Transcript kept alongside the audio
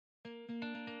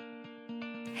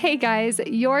Hey guys,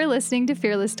 you're listening to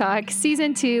Fearless Talk,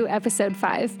 Season 2, Episode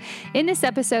 5. In this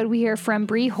episode, we hear from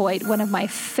Briauna Hoyt, one of my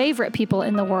favorite people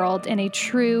in the world and a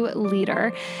true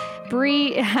leader.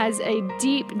 Bri has a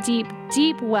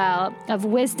deep well of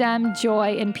wisdom,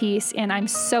 joy, and peace, and I'm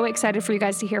so excited for you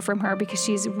guys to hear from her because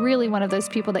she's really one of those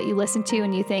people that you listen to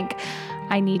and you think,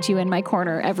 I need you in my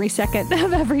corner every second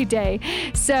of every day.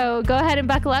 So go ahead and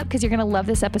buckle up because you're going to love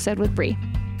this episode with Bri.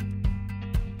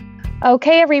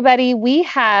 Okay, everybody, we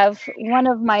have one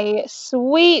of my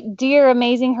sweet, dear,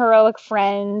 amazing, heroic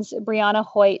friends, Briauna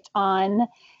Hoyt, on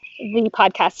the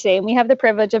podcast today. And we have the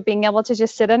privilege of being able to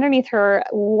just sit underneath her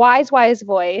wise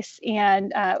voice.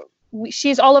 And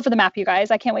she's all over the map, you guys.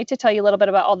 I can't wait to tell you a little bit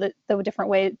about all the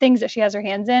different things that she has her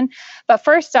hands in. But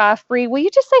first off, Bri, will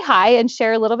you just say hi and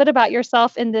share a little bit about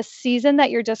yourself in this season that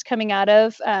you're just coming out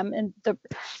of, and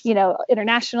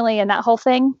internationally and that whole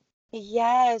thing?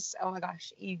 Yes. Oh my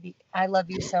gosh, Evie, I love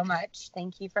you so much.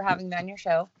 Thank you for having me on your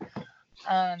show.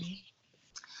 A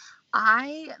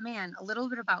little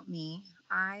bit about me.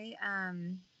 I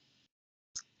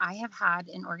have had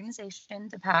an organization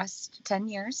the past 10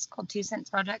 years called 2 Cents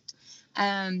Project.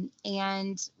 And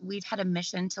we've had a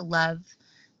mission to love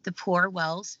the poor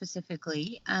well,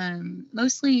 specifically,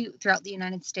 mostly throughout the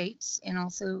United States and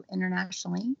also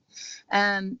internationally.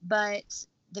 But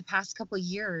the past couple of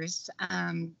years,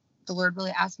 the Lord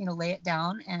really asked me to lay it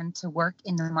down and to work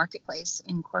in the marketplace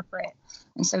in corporate.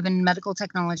 And so I've been in medical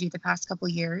technology the past couple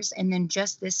of years. And then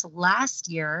just this last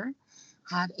year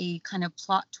had a kind of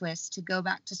plot twist to go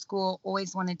back to school.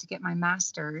 Always wanted to get my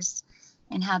master's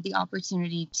and had the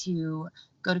opportunity to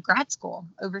go to grad school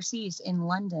overseas in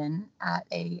London at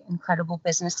a incredible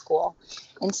business school.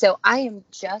 And so I am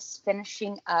just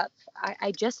finishing up.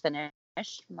 I just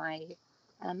finished my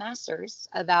master's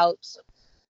about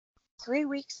 3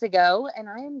 weeks ago, and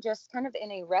I am just kind of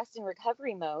in a rest and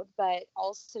recovery mode, but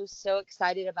also so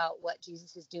excited about what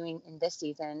Jesus is doing in this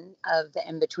season of the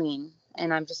in-between.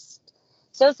 And I'm just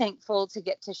so thankful to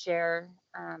get to share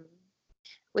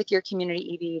with your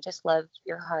community, Evie. Just love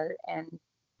your heart, and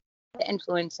the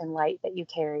influence and light that you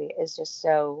carry is just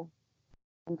so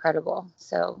incredible.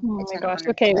 So oh my gosh.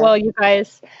 Okay. Well, you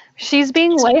guys, she's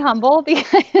being way humble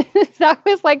because that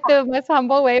was like the most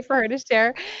humble way for her to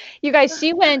share. You guys,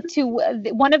 she went to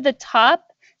one of the top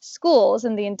schools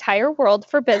in the entire world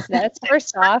for business,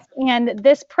 first off. And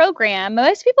this program,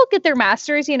 most people get their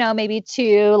master's, maybe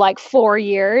 2, like 4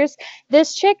 years.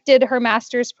 This chick did her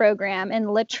master's program in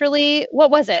literally, what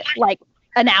was it? Like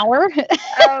an hour?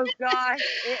 Oh gosh,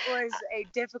 it was a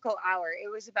difficult hour. It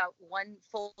was about 1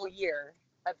 full year.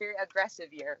 A very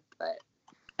aggressive year, but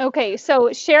okay,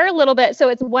 so share a little bit. So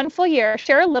it's 1 full year.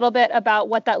 Share a little bit about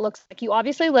what that looks like. You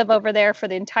obviously live over there for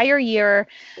the entire year.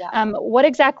 Yeah. What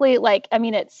exactly,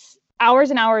 it's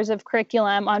hours and hours of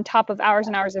curriculum on top of hours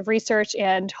and hours of research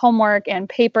and homework and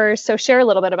papers. So share a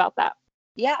little bit about that.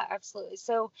 Yeah, absolutely.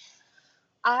 So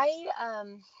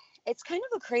it's kind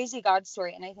of a crazy God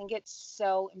story. And I think it's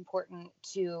so important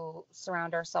to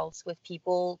surround ourselves with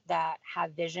people that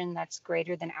have vision that's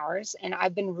greater than ours. And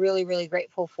I've been really, really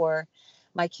grateful for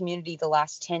my community the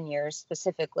last 10 years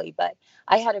specifically. But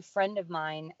I had a friend of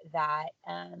mine that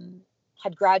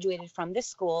had graduated from this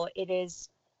school. It is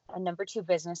a number 2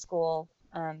 business school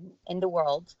in the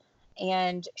world.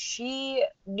 And she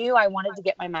knew I wanted to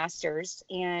get my master's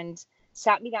and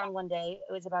sat me down one day.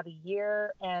 It was about a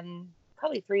year and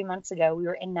probably 3 months ago. We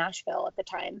were in Nashville at the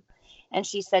time. And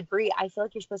she said, Bri, I feel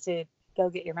like you're supposed to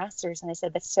go get your master's. And I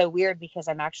said, that's so weird because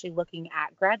I'm actually looking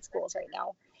at grad schools right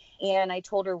now. And I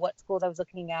told her what schools I was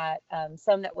looking at,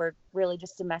 some that were really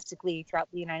just domestically throughout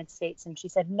the United States. And she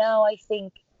said, no, I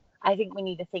think we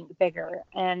need to think bigger.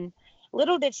 And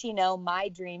little did she know, my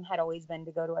dream had always been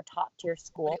to go to a top tier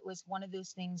school. It was one of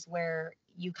those things where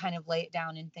you kind of lay it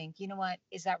down and think, you know what,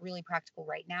 is that really practical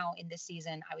right now in this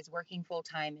season? I was working full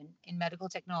time in medical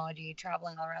technology,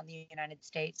 traveling all around the United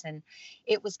States. And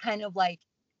it was kind of like,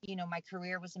 my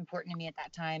career was important to me at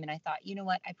that time. And I thought, you know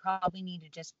what, I probably need to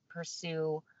just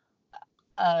pursue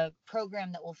a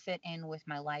program that will fit in with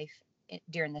my life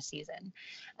during the season.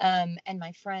 And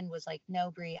my friend was like,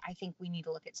 no, Bri, I think we need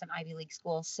to look at some Ivy League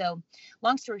schools. So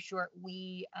long story short,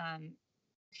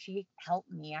 she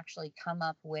helped me actually come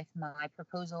up with my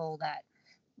proposal that,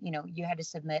 you had to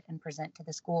submit and present to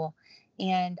the school.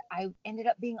 And I ended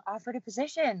up being offered a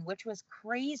position, which was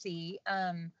crazy.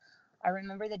 I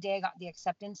remember the day I got the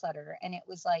acceptance letter, and it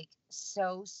was like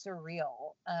so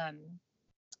surreal,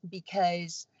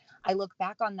 because I look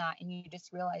back on that and you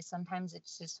just realize sometimes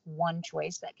it's just one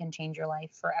choice that can change your life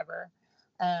forever.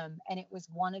 And it was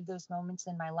one of those moments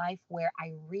in my life where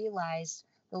I realized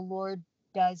the Lord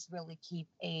does really keep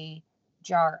a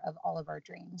jar of all of our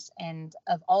dreams and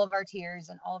of all of our tears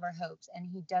and all of our hopes, and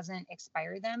he doesn't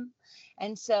expire them.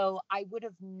 And so I would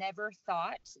have never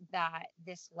thought that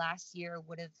this last year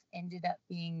would have ended up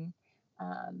being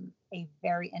a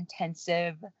very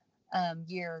intensive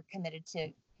year committed to,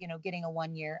 getting a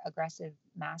 1 year aggressive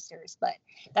master's. But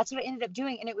that's what I ended up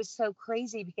doing. And it was so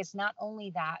crazy because not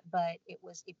only that, but it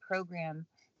was a program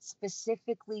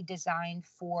specifically designed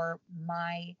for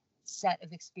my set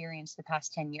of experience the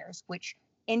past 10 years, which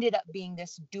ended up being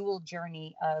this dual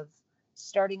journey of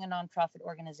starting a nonprofit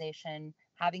organization,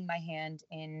 having my hand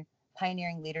in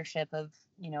pioneering leadership of,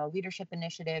 a leadership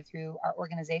initiative through our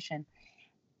organization,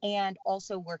 and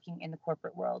also working in the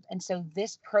corporate world. And so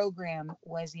this program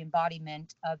was the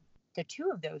embodiment of the two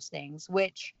of those things,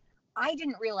 which I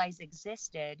didn't realize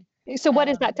existed. So what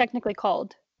is that technically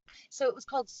called? So it was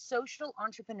called Social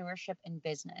Entrepreneurship and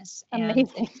Business.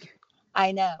 Amazing. And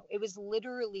I know, it was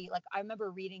literally like, I remember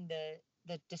reading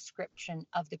the description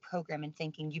of the program and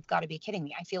thinking, you've got to be kidding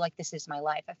me. I feel like this is my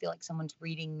life. I feel like someone's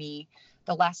reading me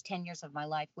the last 10 years of my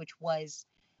life, which was,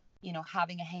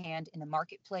 having a hand in the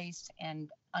marketplace and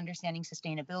understanding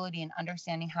sustainability and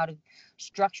understanding how to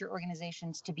structure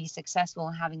organizations to be successful,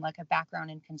 and having like a background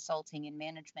in consulting and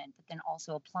management, but then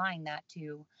also applying that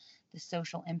to the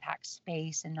social impact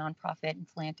space and nonprofit and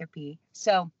philanthropy.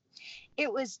 So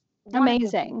it was one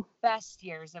amazing. of the best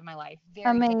years of my life.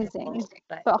 Very amazing,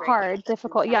 but hard,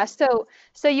 difficult. Yeah. So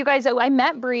you guys, I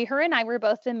met Bri. Her and I were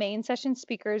both the main session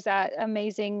speakers at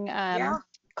amazing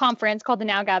conference called the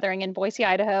Now Gathering in Boise,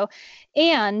 Idaho.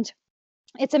 And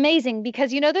it's amazing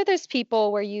because that there's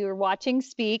people where you're watching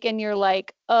speak and you're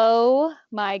like, oh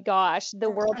my gosh, the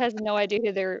world has no idea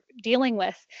who they're dealing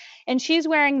with. And she's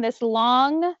wearing this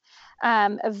long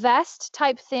vest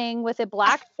type thing with a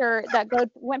black shirt that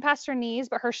went past her knees,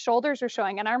 but her shoulders are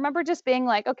showing. And I remember just being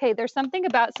like, okay, there's something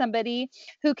about somebody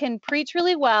who can preach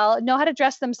really well, know how to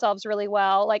dress themselves really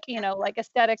well, like, like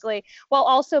aesthetically, while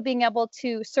also being able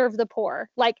to serve the poor.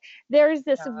 Like there's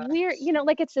this weird,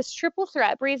 like it's this triple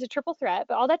threat. Bri is a triple threat,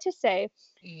 but all that to say,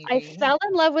 I fell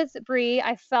in love with Bri.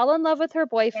 I fell in love with her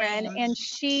boyfriend, and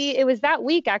it was that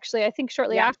week, actually, I think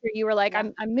shortly after, you were like,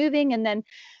 I'm moving. And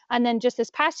then just this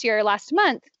past year, last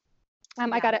month,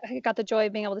 I got the joy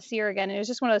of being able to see her again. And it was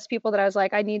just one of those people that I was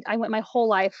like, I went my whole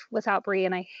life without Bri,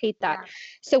 and I hate that. Yeah.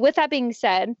 So with that being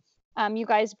said, you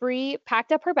guys, Bri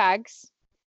packed up her bags,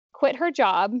 quit her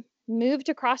job, moved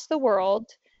across the world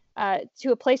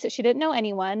to a place that she didn't know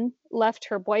anyone, left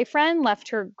her boyfriend, left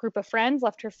her group of friends,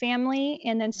 left her family,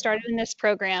 and then started in this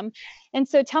program. And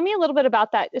so tell me a little bit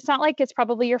about that. It's not like it's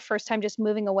probably your first time just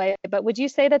moving away, but would you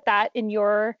say that in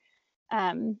your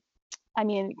I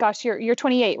mean, gosh, you're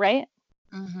 28, right?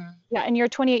 Mm-hmm. Yeah. In your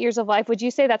 28 years of life, would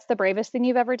you say that's the bravest thing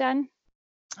you've ever done?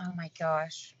 Oh my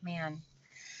gosh, man.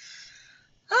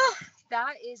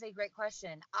 That is a great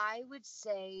question. I would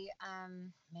say,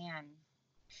 man,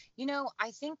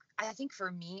 I think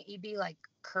for me, it'd be like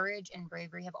courage and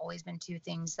bravery have always been two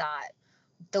things that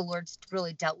the Lord's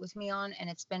really dealt with me on. And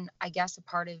it's been, I guess, a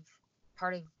part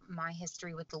of my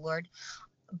history with the Lord.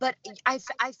 But I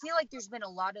feel like there's been a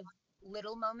lot of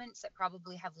little moments that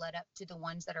probably have led up to the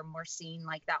ones that are more seen,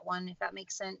 like that one, if that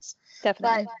makes sense.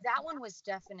 Definitely. But that one was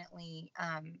definitely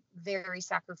very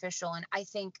sacrificial, and I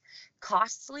think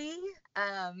costly,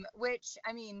 which,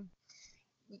 I mean,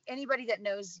 anybody that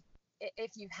knows,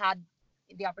 if you've had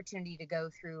the opportunity to go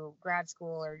through grad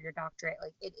school or your doctorate,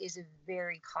 like it is a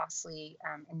very costly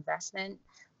investment.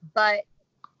 But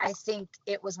I think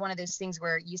it was one of those things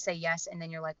where you say yes, and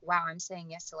then you're like, wow, I'm saying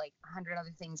yes to like 100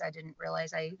 other things I didn't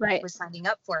realize I was signing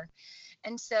up for.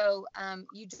 And so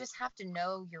you just have to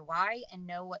know your why and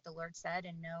know what the Lord said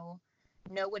and know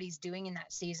what he's doing in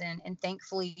that season. And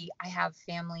thankfully, I have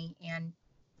family and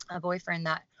a boyfriend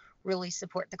that really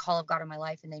support the call of God in my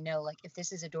life. And they know, like, if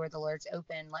this is a door the Lord's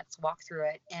open, let's walk through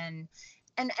it. And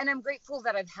I'm grateful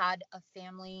that I've had a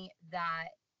family that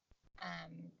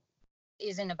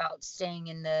isn't about staying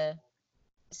in the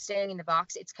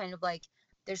box. It's kind of like,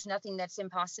 there's nothing that's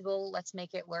impossible. Let's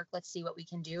make it work. Let's see what we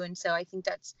can do. And so I think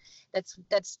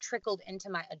that's trickled into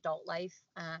my adult life,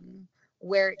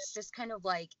 where it's just kind of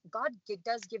like, God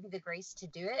does give you the grace to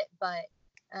do it. But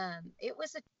it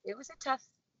was a tough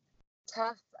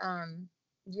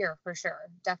year for sure.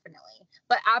 Definitely,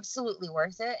 but absolutely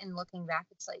worth it. And looking back,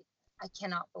 it's like, I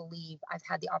cannot believe I've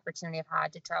had the opportunity I've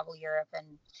had to travel Europe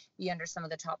and be under some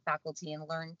of the top faculty and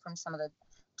learn from some of the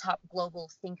top global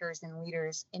thinkers and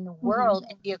leaders in the world,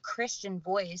 and be a Christian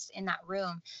voice in that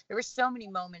room. There were so many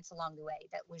moments along the way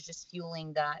that was just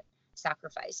fueling that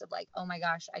sacrifice of like, oh my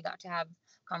gosh, I got to have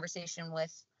conversation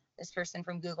with this person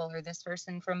from Google or this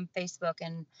person from Facebook,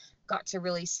 and got to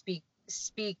really speak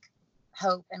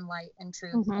hope and light and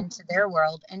truth Mm-hmm. into their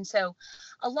world. And so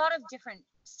a lot of different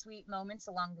sweet moments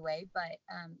along the way, but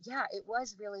yeah, it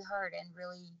was really hard and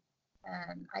really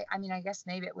I mean, I guess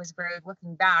maybe it was brave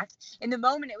looking back. In the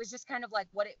moment, it was just kind of like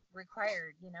what it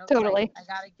required, you know, it was like, Totally. I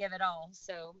got to give it all.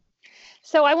 So,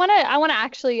 So I want to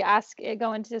actually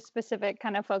go into specific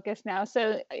kind of focus now.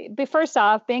 So, first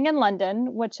off, being in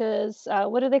London, which is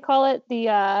what do they call it?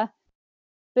 The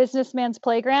businessman's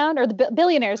playground, or the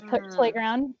billionaire's mm,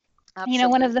 playground. One of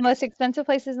the absolutely. most expensive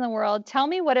places in the world. Tell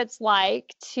me what it's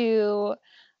like to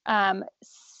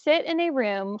sit in a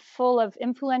room full of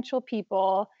influential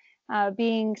people,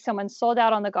 being someone sold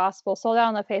out on the gospel, sold out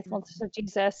on the faithfulness Mm, of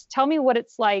Jesus. Tell me what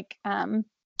it's like in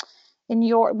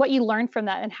what you learned from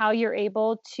that and how you're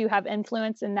able to have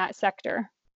influence in that sector.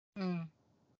 mm,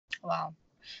 wow.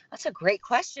 That's a great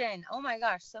question. Oh my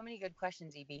gosh, so many good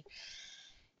questions, EB.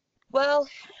 Well,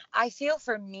 I feel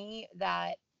for me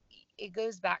that it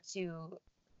goes back to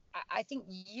I think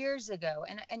years ago,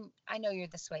 and I know you're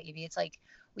this way, Evie. It's like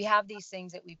we have these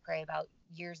things that we pray about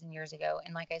years and years ago,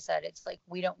 and like I said, it's like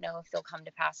we don't know if they'll come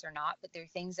to pass or not. But they're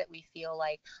things that we feel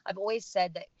like I've always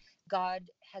said that God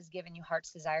has given you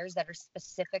heart's desires that are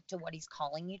specific to what He's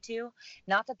calling you to.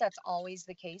 Not that that's always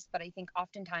the case, but I think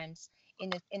oftentimes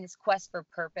in this quest for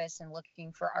purpose and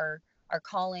looking for our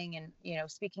calling, and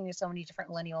speaking to so many different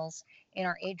millennials in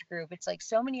our age group, it's like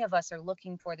so many of us are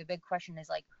looking for the big question is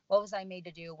like, what was I made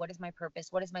to do? What is my purpose?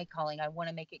 What is my calling? I want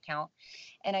to make it count.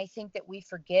 And I think that we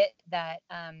forget that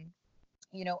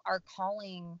our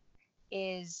calling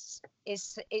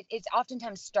it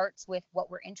oftentimes starts with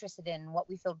what we're interested in, what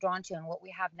we feel drawn to, and what we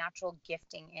have natural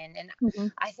gifting in. And Mm-hmm.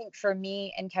 I think for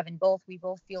me and Kevin we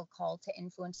both feel called to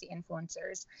influence the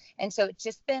influencers. And so it's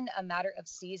just been a matter of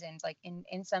seasons. Like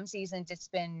in some seasons it's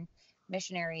been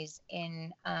missionaries,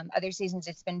 in other seasons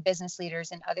it's been business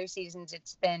leaders, in other seasons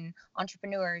it's been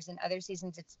entrepreneurs, in other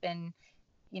seasons it's been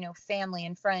family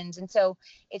and friends. And so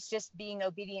it's just being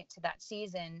obedient to that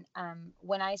season.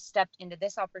 When I stepped into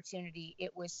this opportunity,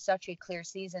 it was such a clear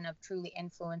season of truly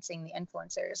influencing the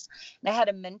influencers. And I had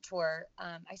a mentor.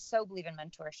 I so believe in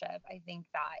mentorship. I think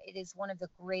that it is one of the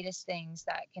greatest things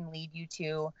that can lead you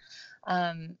to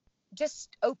just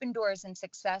open doors and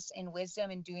success and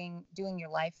wisdom and doing your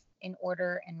life in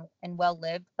order and well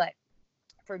lived. But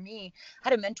for me, I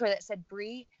had a mentor that said,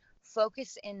 Bree,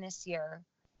 focus in this year.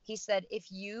 He said, if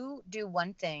you do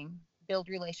one thing, build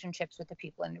relationships with the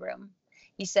people in the room.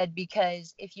 He said,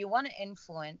 because if you want to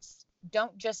influence,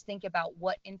 don't just think about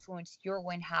what influence you're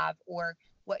going to have or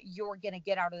what you're going to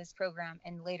get out of this program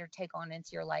and later take on into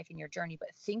your life and your journey, but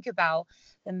think about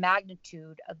the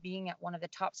magnitude of being at one of the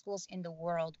top schools in the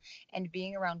world and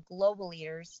being around global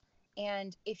leaders.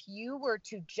 And if you were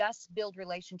to just build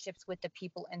relationships with the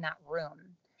people in that room,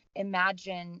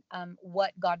 imagine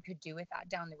what God could do with that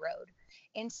down the road.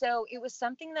 And so it was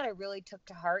something that I really took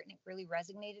to heart, and it really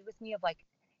resonated with me of like,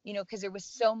 because there was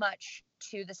so much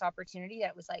to this opportunity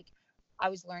that was like, I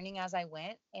was learning as I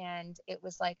went. And it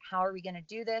was like, how are we going to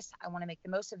do this? I want to make the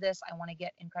most of this. I want to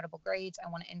get incredible grades. I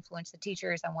want to influence the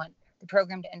teachers. I want the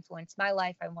program to influence my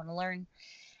life. I want to learn.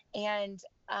 And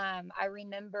I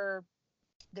remember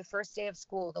the first day of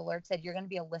school, the Lord said, you're going to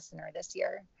be a listener this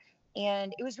year.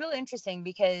 And it was really interesting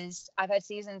because I've had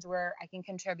seasons where I can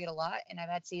contribute a lot, and I've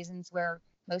had seasons where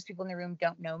most people in the room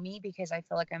don't know me because I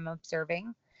feel like I'm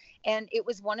observing. And it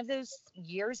was one of those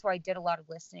years where I did a lot of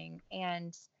listening.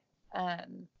 And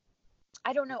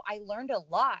I don't know, I learned a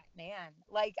lot, man.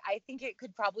 Like, I think it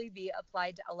could probably be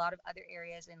applied to a lot of other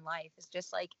areas in life. It's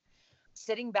just like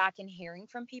sitting back and hearing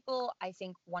from people. I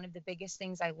think one of the biggest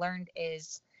things I learned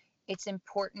is it's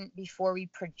important before we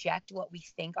project what we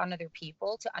think on other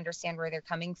people to understand where they're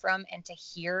coming from and to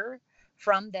hear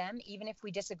from them, even if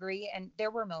we disagree. And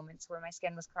there were moments where my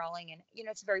skin was crawling, and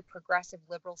it's a very progressive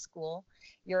liberal school.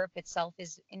 Europe itself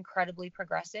is incredibly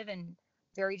progressive and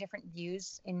very different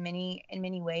views in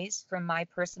many ways from my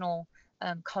personal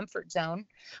comfort zone.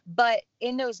 But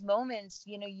in those moments,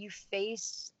 you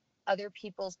face other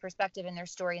people's perspective and their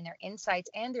story and their insights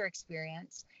and their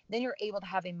experience, then you're able to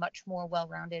have a much more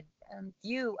well-rounded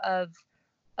view of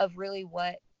really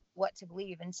what to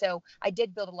believe. And so I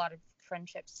did build a lot of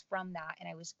friendships from that, and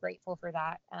I was grateful for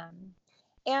that.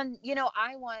 And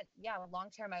I want, yeah, long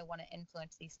term, I want to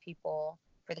influence these people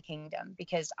for the kingdom,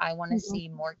 because I want to Mm-hmm. see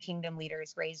more kingdom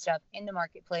leaders raised up in the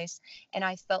marketplace. And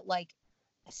I felt like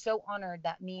so honored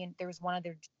that me and there was one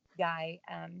other guy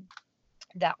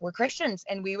that were Christians,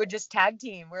 and we would just tag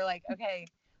team. We're like, okay,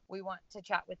 we want to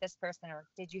chat with this person, or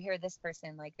did you hear this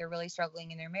person? Like, they're really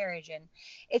struggling in their marriage. And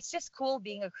it's just cool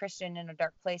being a Christian in a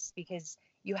dark place, because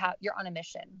you're on a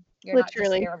mission. You're not just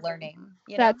Literally. there learning,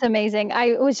 you know? That's amazing.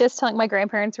 I was just telling my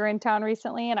grandparents were in town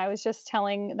recently, and I was just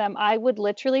telling them I would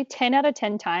literally 10 out of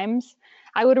 10 times,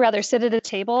 I would rather sit at a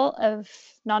table of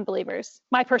non-believers.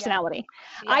 My Yeah. personality.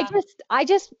 Yeah. I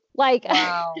just like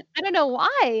Wow. I don't know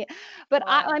why, but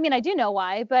Wow. I mean I do know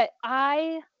why, but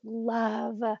I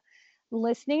love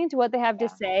listening to what they have to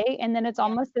Yeah. say, and then it's Yeah.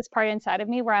 almost this part inside of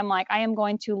me where I'm like, I am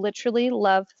going to literally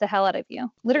love the hell out of you.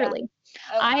 Yeah. Literally.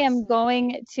 Oh, I am absolutely.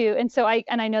 going to, and so I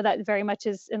know that very much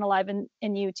is alive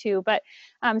in you too. But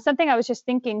something I was just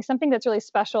thinking, something that's really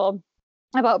special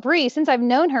about Bree, since I've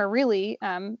known her really,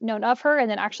 known of her, and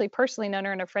then actually personally known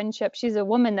her in a friendship, she's a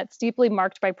woman that's deeply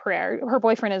marked by prayer. Her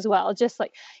boyfriend as well. Just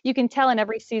like you can tell in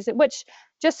every season, which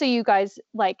just so you guys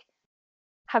like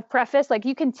have preface, like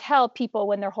you can tell people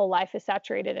when their whole life is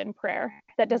saturated in prayer.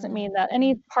 That doesn't mean that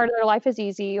any Mm, part of their life is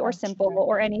easy or that's simple true.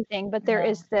 or anything, but there No.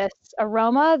 is this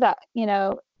aroma that,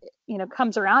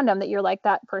 comes around them that you're like,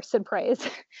 that person prays.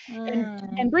 and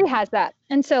Mm. and Brie has that.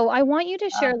 And so I want you to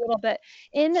share Oh, a little bit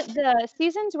in the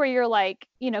seasons where you're like,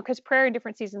 because prayer in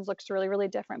different seasons looks really, really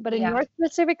different. But in yeah. your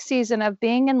specific season of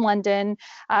being in London,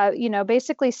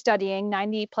 basically studying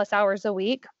 90 plus hours a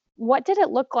week, what did it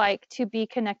look like to be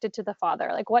connected to the Father?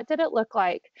 Like, what did it look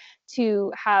like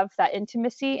to have that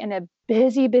intimacy in a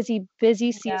busy, busy,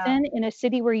 busy Yeah. season in a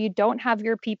city where you don't have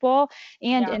your people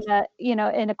and Yeah.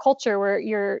 in a culture where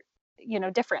you're,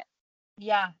 different?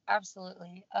 Yeah,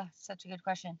 absolutely. Such a good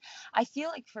question. I feel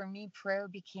like for me, prayer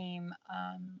became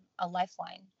a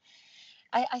lifeline.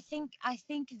 I think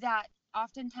that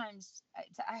oftentimes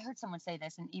I heard someone say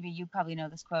this, and Evie, you probably know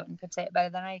this quote and could say it better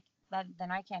than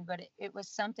I can, but it was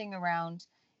something around,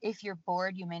 if you're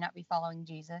bored, you may not be following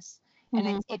Jesus. And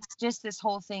Hmm. it's just this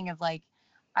whole thing of like,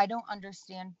 I don't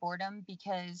understand boredom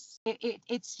because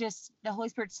it's just the Holy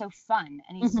Spirit's so fun,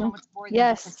 and he's Hmm. so much more than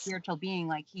just a Yes. spiritual being.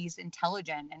 Like, he's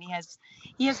intelligent, and he has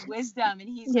wisdom, and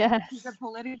he's a Yes.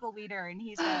 political leader, and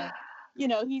he's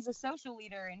a social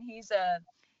leader, and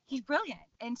he's brilliant.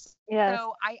 And Yes.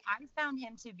 so I found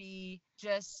him to be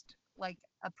just like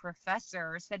a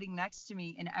professor sitting next to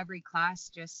me in every class,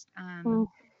 just Mm.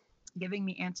 giving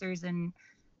me answers and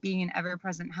being an ever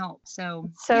present help. So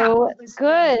yeah, So it was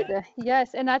really good. good.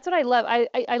 Yes. And that's what I love.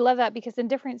 I love that because in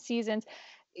different seasons,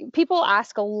 people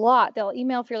ask a lot. They'll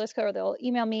email Fearless Co, or they'll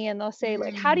email me and they'll say,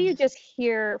 like, how do Mm, you just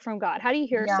hear from God? How do you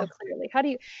hear yeah, so clearly? How do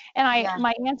you, and yeah,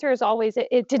 my answer is always,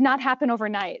 it did not happen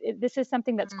overnight. This is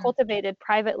something that's mm, cultivated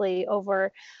privately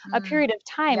over a mm, period of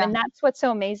time. yeah, And that's what's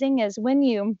so amazing is when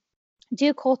you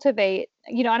do cultivate,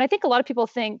 and I think a lot of people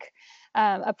think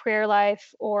a prayer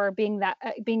life or being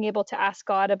able to ask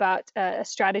God about a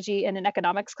strategy in an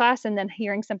economics class and then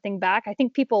hearing something back. I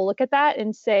think people look at that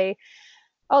and say,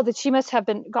 oh, that she must have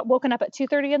got woken up at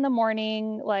 2:30 in the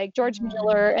morning, like George mm,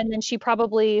 Mueller, and then she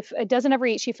probably doesn't ever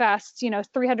eat. She fasts,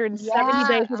 370 yeah,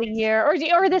 days of the year,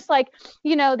 or this like,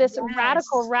 this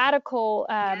yes, radical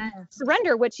yes,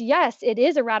 surrender. Which yes, it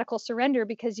is a radical surrender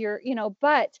because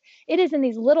but it is in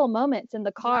these little moments in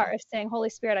the yeah, car of saying, Holy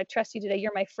Spirit, I trust you today.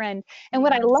 You're my friend. And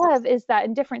what I yes, love is that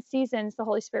in different seasons, the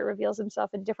Holy Spirit reveals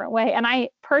Himself in a different way. And I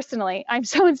personally, I'm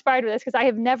so inspired with this because I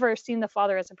have never seen the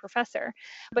Father as a professor.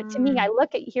 But to me, I mm,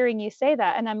 look at hearing you say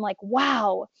that and I'm like,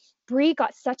 wow, Bree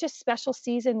got such a special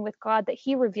season with God that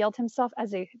he revealed himself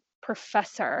as a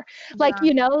professor. Like,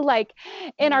 yeah, like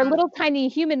in our yeah, little tiny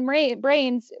human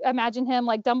brains, imagine him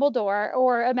like Dumbledore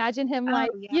or imagine him oh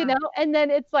like, yeah, and then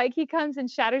it's like he comes and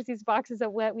shatters these boxes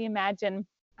of what we imagine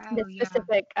oh this yeah,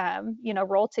 specific,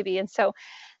 role to be. And so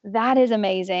that is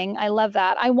amazing. I love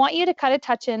that. I want you to kind of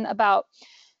touch in about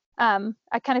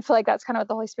I kind of feel like that's kind of what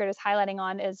the Holy Spirit is highlighting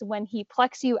on is when he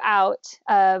plucks you out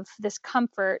of this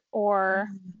comfort or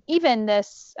mm, even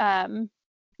this,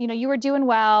 you were doing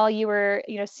well, you were,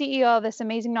 CEO of this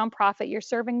amazing nonprofit, you're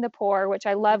serving the poor, which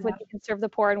I love when yeah. you can serve the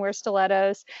poor and wear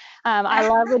stilettos. I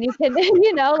love when you can,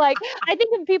 like, I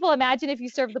think when people imagine if you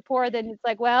serve the poor, then it's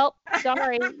like, well,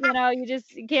 sorry, you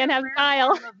It's can't a have rare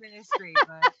style. form of ministry,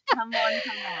 but come on,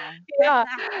 come on. Yeah.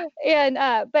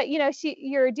 And but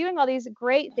you're doing all these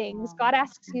great things. Oh, God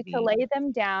asks you to maybe. lay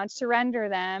them down, surrender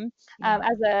them, Yeah.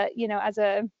 as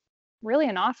a really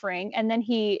an offering. And then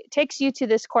he takes you to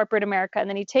this corporate America, and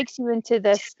then he takes you into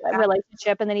this Yeah.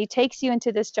 relationship, and then he takes you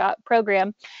into this job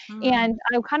program. Mm, And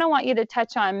I kind of want you to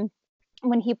touch on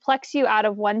when he plucks you out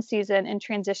of one season and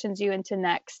transitions you into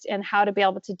next, and how to be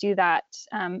able to do that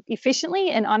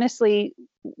efficiently and honestly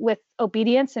with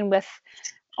obedience and with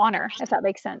honor, if that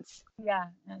makes sense. yeah,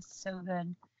 that's so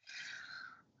good.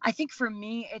 I think for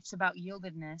me, it's about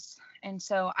yieldedness. And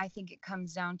so I think it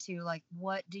comes down to like,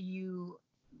 what do you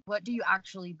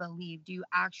actually believe? Do you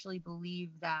actually believe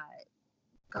that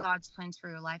God's plans for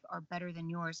your life are better than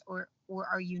yours, or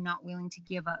are you not willing to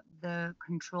give up the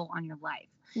control on your life?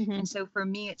 Mm-hmm. And so for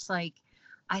me, it's like,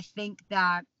 I think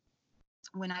that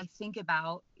when I think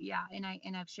about, yeah, and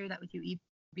I've shared that with you,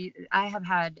 I have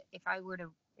had, if I were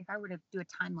to do a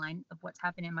timeline of what's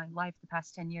happened in my life the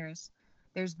past 10 years,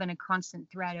 there's been a constant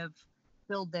thread of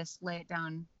build this, lay it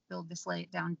down, build this, lay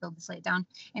it down, build this, lay it down.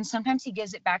 And sometimes he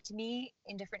gives it back to me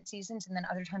in different seasons, and then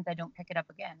other times I don't pick it up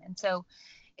again. And so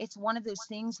it's one of those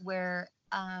things where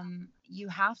you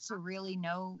have to really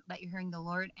know that you're hearing the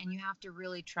Lord, and you have to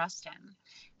really trust him.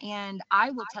 And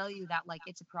I will tell you that, like,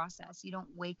 it's a process. You don't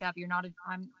wake up,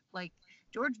 I'm like,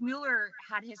 George Mueller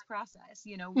had his process.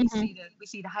 We Mm-hmm.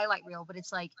 see the highlight reel, but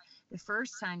it's like the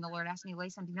first time the Lord asked me to lay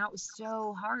something out was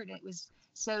so hard. It was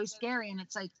so scary. And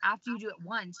it's like, after you do it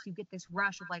once, you get this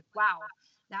rush of like, wow,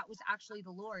 that was actually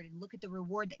the Lord. And look at the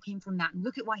reward that came from that. And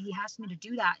look at why he asked me to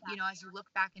do that. As you look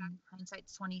back in hindsight,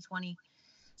 2020.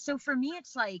 So for me,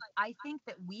 it's like, I think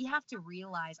that we have to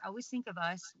realize, I always think of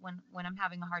us when I'm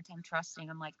having a hard time trusting,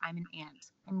 I'm like, I'm an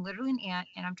ant. I'm literally an ant,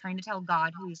 and I'm trying to tell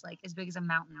God, who's like as big as a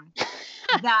mountain,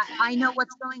 that I know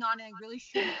what's going on, and I really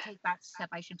shouldn't take that step.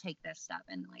 I should take this step.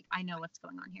 And like, I know what's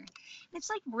going on here. And it's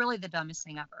like really the dumbest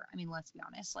thing ever. I mean, let's be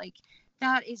honest. Like,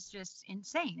 that is just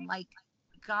insane. Like,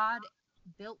 God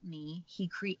built me. He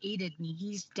created me.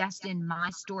 He's destined my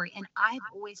story. And I've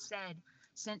always said,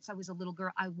 since I was a little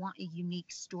girl, I want a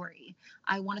unique story.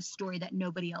 I want a story that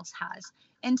nobody else has.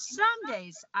 And some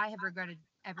days I have regretted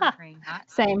ever Huh. praying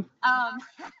that. Same. Um,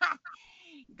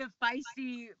 the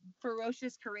feisty,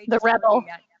 ferocious, The courageous rebel. Brie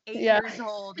at 8 Yeah. years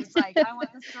old. It's like, I want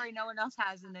the story no one else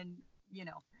has. And then,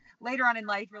 later on in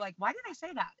life, you're like, why did I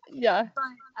say that? Yeah.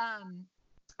 But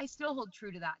I still hold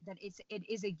true to that it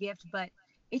is a gift, but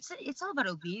it's all about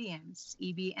obedience,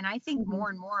 Evie. And I think Mm-hmm. more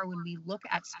and more when we look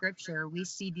at scripture, we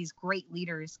see these great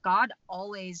leaders. God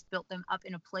always built them up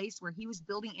in a place where he was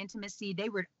building intimacy. They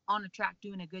were on a track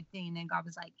doing a good thing. And then God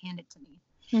was like, hand it to me.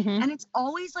 Mm-hmm. And it's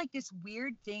always like this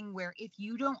weird thing where if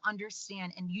you don't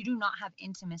understand and you do not have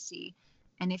intimacy,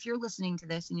 and if you're listening to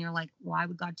this and you're like, why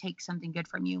would God take something good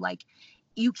from you? Like,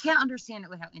 you can't understand it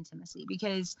without intimacy,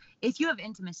 because if you have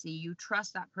intimacy, you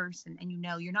trust that person, and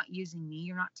you're not using me.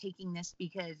 You're not taking this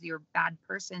because you're a bad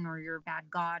person or you're a bad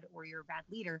God or you're a bad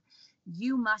leader.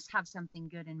 You must have something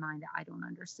good in mind that I don't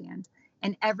understand.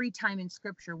 And every time in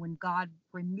scripture, when God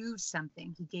removes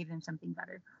something, he gave them something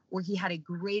better, or he had a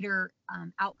greater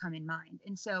outcome in mind.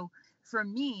 And so for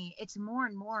me, it's more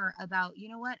and more about, you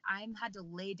know what, I'm had to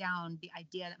lay down the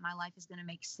idea that my life is going to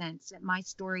make sense, that my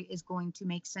story is going to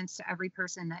make sense to every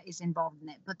person that is involved in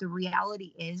it. But the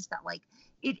reality is that, like,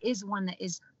 it is one that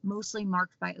is mostly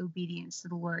marked by obedience to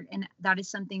the Lord. And that is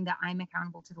something that I'm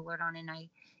accountable to the Lord on, and I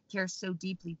care so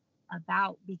deeply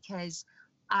about, because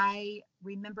I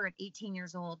remember at 18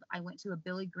 years old, I went to a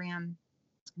Billy Graham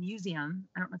museum.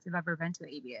 I don't know if you've ever been to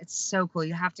it, Avia. It's so cool.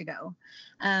 You have to go.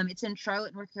 It's in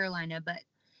Charlotte, North Carolina, but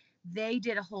they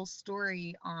did a whole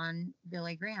story on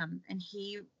Billy Graham, and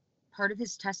part of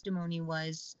his testimony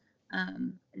was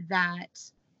that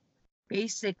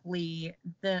basically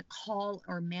the call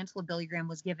or mantle of Billy Graham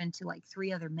was given to like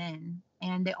 3 other men,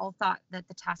 and they all thought that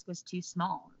the task was too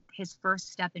small. His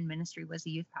first step in ministry was a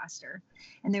youth pastor,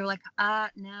 and they were like,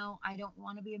 no, I don't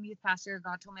want to be a youth pastor.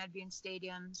 God told me I'd be in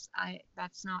stadiums.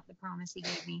 That's not the promise he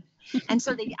gave me. And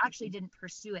so they actually didn't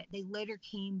pursue it. They later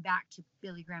came back to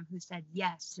Billy Graham, who said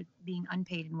yes to being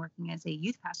unpaid and working as a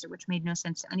youth pastor, which made no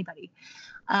sense to anybody.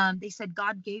 They said,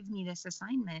 God gave me this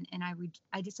assignment, and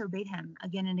I disobeyed him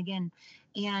again and again.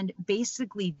 And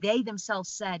basically they themselves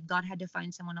said God had to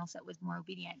find someone else that was more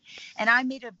obedient. And I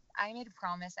made a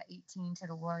promise at 18 to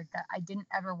the Lord that I didn't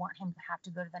ever want him to have to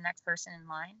go to the next person in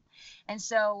line. And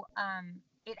so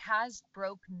it has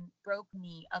broke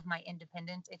me of my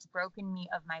independence. It's broken me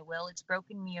of my will. It's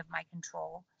broken me of my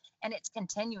control. And it's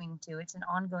continuing to. It's an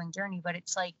ongoing journey, but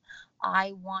it's like,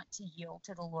 I want to yield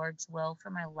to the Lord's will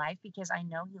for my life, because I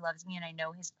know he loves me, and I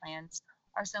know his plans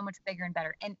are so much bigger and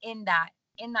better. And in that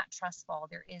trust fall,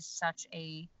 there is such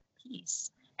a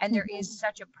peace, and there is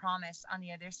such a promise on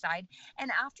the other side. And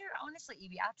after, honestly,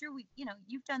 Evie, after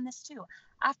you've done this too.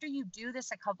 After you do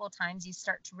this a couple of times, you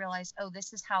start to realize, oh,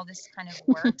 this is how this kind of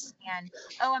works. And,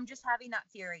 oh, I'm just having that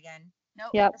fear again. Nope,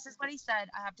 Yep. this is what he said.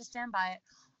 I have to stand by it.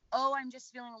 Oh, I'm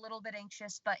just feeling a little bit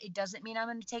anxious, but it doesn't mean I'm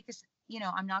going to take this,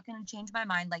 I'm not going to change my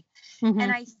mind. Like, Mm-hmm.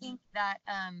 and I think that,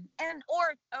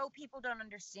 oh, people don't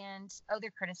understand. Oh,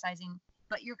 they're criticizing,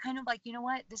 but you're kind of like, you know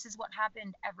what, this is what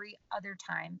happened every other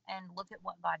time. And look at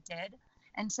what God did.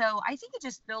 And so I think it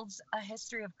just builds a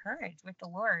history of courage with the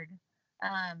Lord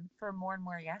for more and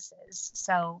more yeses.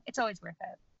 So it's always worth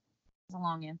it. It's a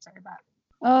long answer,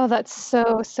 but. Oh, that's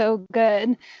so, so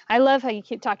good. I love how you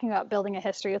keep talking about building a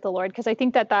history with the Lord, because I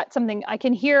think that that's something I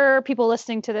can hear people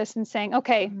listening to this and saying,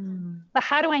 okay, Mm, but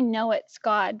how do I know it's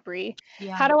God, Brie?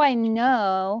 yeah, How do I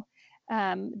know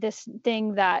this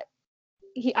thing that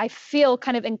I feel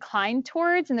kind of inclined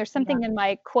towards, and there's yeah. something in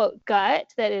my quote gut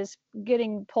that is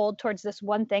getting pulled towards this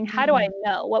one thing. How do I Mm,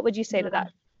 know? What would you say to yeah.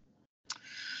 that?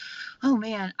 Oh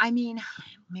man, I mean,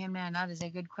 man, that is a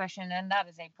good question, and that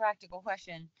is a practical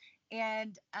question.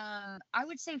 And I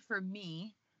would say for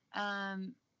me,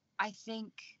 um, I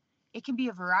think it can be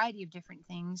a variety of different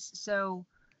things. So,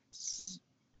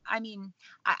 I mean,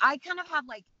 I kind of have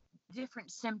like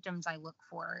different symptoms I look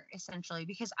for essentially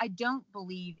because I don't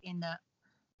believe in the.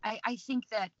 I think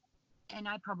that, and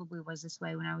I probably was this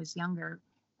way when I was younger.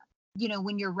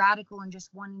 When you're radical and just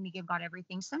wanting to give God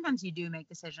everything, sometimes you do make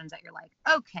decisions that you're like,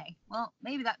 okay, well,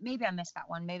 maybe I missed that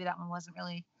one. Maybe that one wasn't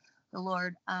really the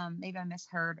Lord. Maybe I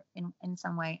misheard in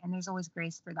some way. And there's always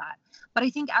grace for that. But I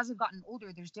think as I've gotten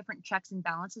older, there's different checks and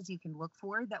balances you can look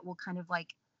for that will kind of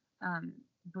like um,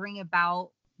 bring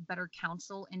about better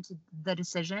counsel into the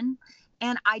decision.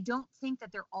 And I don't think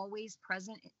that they're always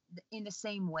present in the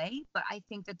same way, but I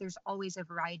think that there's always a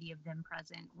variety of them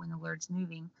present when the Lord's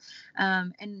moving.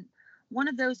 And one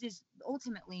of those is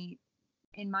ultimately,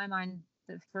 in my mind,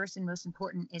 the first and most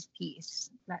important is peace.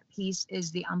 That peace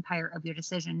is the umpire of your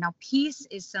decision. Now, peace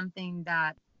is something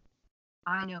that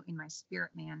I know in my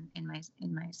spirit, man, in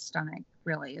my stomach,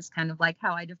 really is kind of like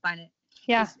how I define it.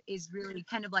 Yeah. Is really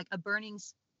kind of like a burning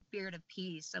spirit of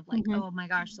peace of like, Mm-hmm. oh my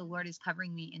gosh, the Lord is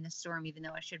covering me in the storm, even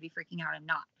though I should be freaking out. I'm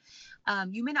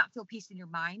not. You may not feel peace in your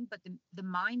mind, but the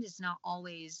mind is not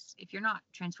always, if you're not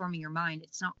transforming your mind,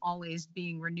 it's not always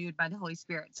being renewed by the Holy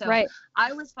Spirit. So Right.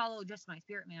 I always follow just my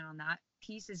spirit man on that.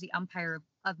 Peace is the umpire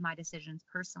of my decisions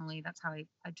personally. That's how I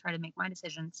try to make my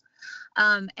decisions.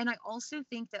 And I also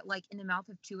think that like in the mouth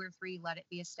of two or three, let it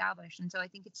be established. And so I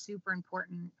think it's super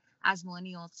important as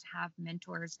millennials to have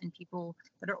mentors and people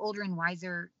that are older and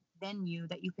wiser than you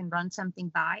that you can run something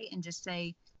by and just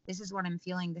say, this is what I'm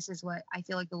feeling. This is what I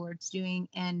feel like the Lord's doing.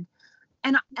 And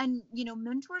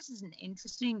mentors is an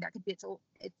interesting, that could be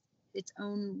its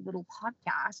own little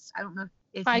podcast. I don't know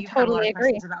if I you've had a lot totally of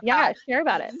agree. questions about Yeah. that, Share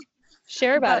about it.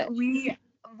 Share about but it.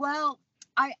 well,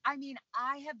 I mean,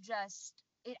 I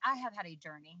have had a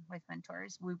journey with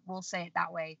mentors. We'll say it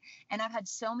that way. And I've had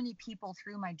so many people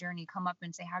through my journey come up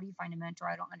and say, how do you find a mentor?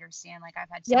 I don't understand. Like I've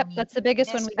had so Yep. many That's the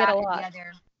biggest one this, we get a that, and the lot.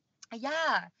 other.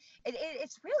 Yeah,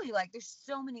 it's really like there's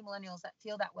so many millennials that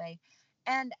feel that way.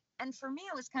 And for me,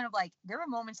 it was kind of like there were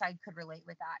moments I could relate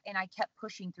with that. And I kept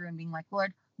pushing through and being like,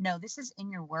 Lord, no, this is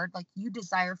in your word. Like you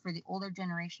desire for the older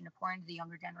generation to pour into the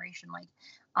younger generation. Like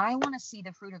I want to see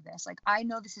the fruit of this. Like I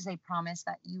know this is a promise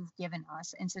that you've given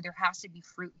us. And so there has to be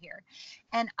fruit here.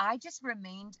 And I just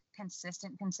remained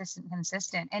consistent.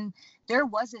 And there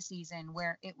was a season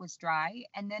where it was dry.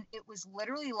 And then it was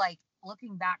literally like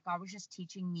looking back, God was just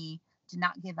teaching me to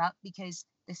not give up because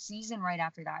the season right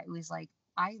after that, it was like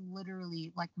I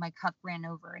literally like my cup ran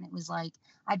over and it was like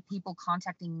I had people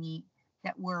contacting me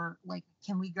that were like,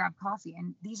 can we grab coffee?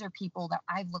 And these are people that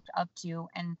I've looked up to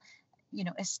and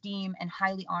esteem and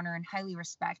highly honor and highly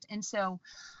respect. And so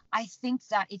I think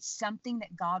that it's something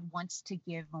that God wants to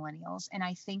give millennials. And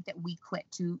I think that we quit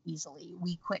too easily.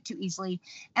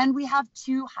 And we have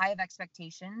too high of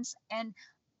expectations. And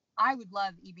I would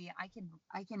love, EB.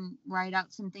 I can write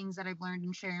out some things that I've learned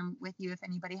and share them with you if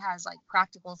anybody has like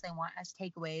practicals they want as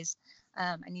takeaways.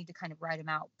 I need to kind of write them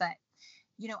out, but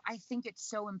I think it's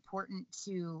so important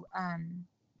to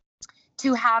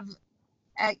have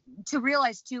uh, to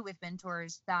realize too with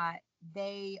mentors that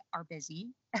they are busy.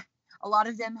 A lot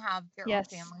of them have their own Yes.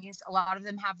 families. A lot of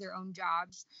them have their own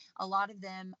jobs. A lot of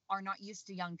them are not used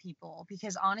to young people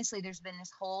because honestly, there's been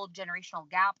this whole generational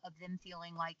gap of them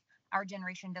feeling like our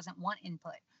generation doesn't want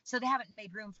input. So they haven't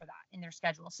made room for that in their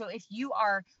schedule. So if you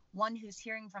are one who's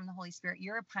hearing from the Holy Spirit,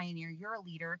 you're a pioneer, you're a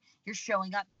leader, you're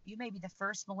showing up, you may be the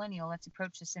first millennial that's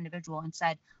approached this individual and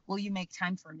said, will you make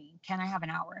time for me? Can I have an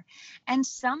hour? And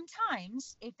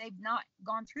sometimes if they've not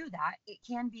gone through that, it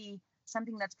can be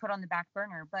something that's put on the back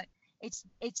burner. But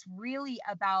it's really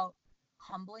about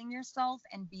humbling yourself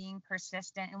and being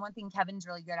persistent. And one thing Kevin's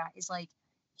really good at is like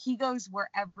he goes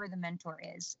wherever the mentor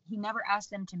is. He never asks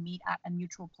them to meet at a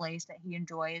mutual place that he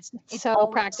enjoys. It's So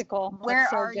always, practical. where That's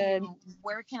so are good. you?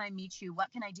 Where can I meet you?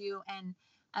 What can I do? And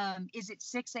is it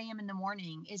 6 a.m. in the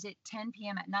morning? Is it 10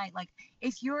 p.m. at night? Like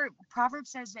if your Proverb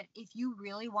says that if you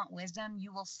really want wisdom,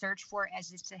 you will search for it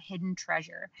as it's a hidden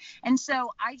treasure. And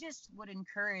so I just would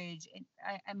encourage,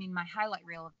 I mean, my highlight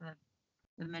reel of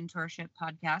the mentorship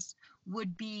podcast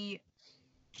would be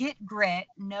get grit,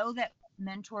 know that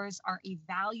mentors are a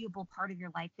valuable part of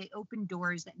your life. They open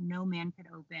doors that no man could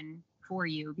open for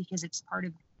you because it's part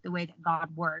of the way that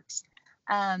God works.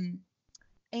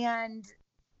 And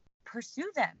pursue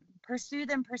them, pursue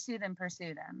them, pursue them,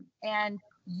 pursue them. And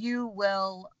you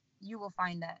will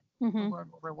find that the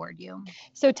Lord will reward you.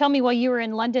 So tell me, while you were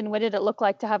in London, what did it look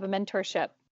like to have a mentorship?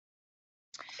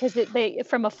 Because they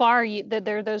from afar,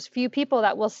 there are those few people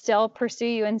that will still pursue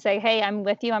you and say, "Hey, I'm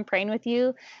with you. I'm praying with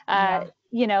you."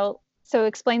 Yeah. So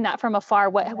explain that from afar,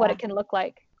 what it can look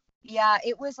like. Yeah,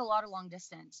 it was a lot of long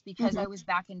distance because I was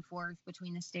back and forth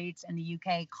between the States and the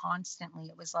UK constantly.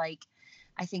 It was like,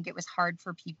 I think it was hard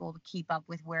for people to keep up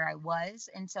with where I was.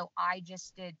 And so I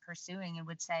just did pursuing and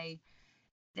would say,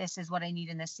 this is what I need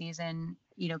in this season.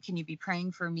 Can you be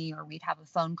praying for me? Or we'd have a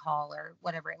phone call or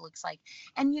whatever it looks like.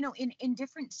 And, in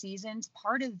different seasons,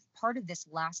 part of this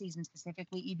last season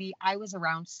specifically, EB, I was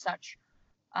around such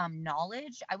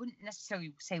knowledge. I wouldn't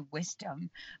necessarily say wisdom,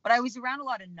 but I was around a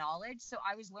lot of knowledge. So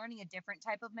I was learning a different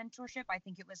type of mentorship. I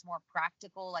think it was more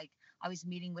practical. Like I was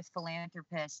meeting with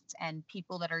philanthropists and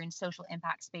people that are in social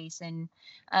impact space and,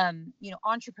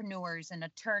 entrepreneurs and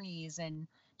attorneys and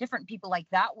different people like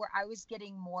that, where I was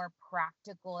getting more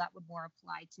practical that would more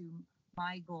apply to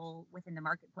my goal within the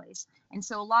marketplace. And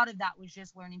so a lot of that was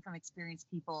just learning from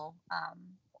experienced people,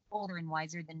 older and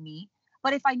wiser than me.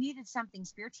 But if I needed something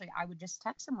spiritually, I would just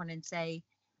text someone and say,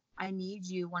 I need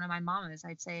you. One of my mamas,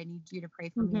 I'd say, I need you to pray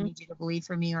for me. I need you to believe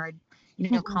for me. Or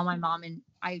I'd, call my mom. And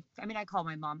I call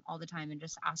my mom all the time and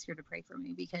just ask her to pray for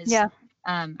me because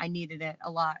I needed it a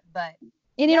lot. But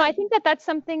And, I think that's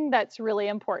something that's really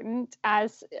important,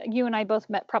 as you and I both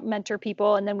mentor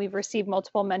people, and then we've received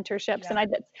multiple mentorships.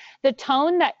 And the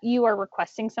tone that you are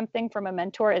requesting something from a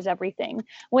mentor is everything.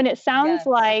 When it sounds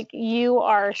like you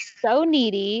are so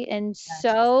needy and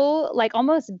so like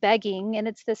almost begging, and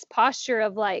it's this posture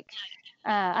of like,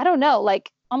 I don't know,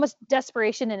 like almost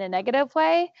desperation in a negative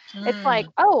way. It's like,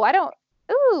 oh, I don't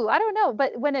know.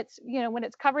 But when it's, when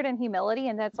it's covered in humility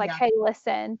and it's like, hey,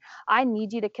 listen, I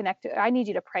need you to connect. I need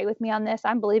you to pray with me on this.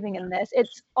 I'm believing in this.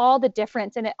 It's all the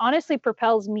difference. And it honestly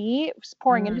propels me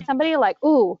pouring into somebody like,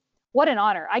 ooh, what an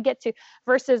honor I get to,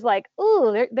 versus like,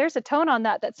 ooh, there's a tone on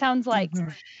that sounds like,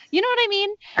 you know what I mean?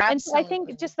 Absolutely. And so I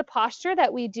think just the posture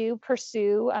that we do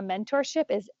pursue a mentorship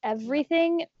is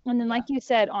everything. And then, like you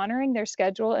said, honoring their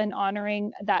schedule and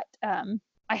honoring that,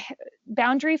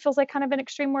 boundary feels like kind of an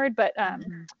extreme word, but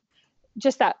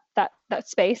just that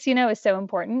space, is so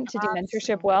important to do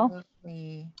mentorship well.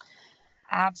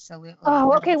 Absolutely.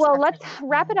 Oh, okay. Well, let's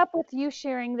wrap it up with you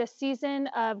sharing this season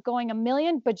of going a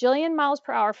million bajillion miles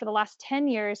per hour for the last 10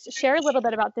 years. Share a little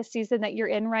bit about this season that you're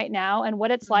in right now and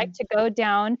what it's like to go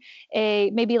down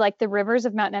maybe like the rivers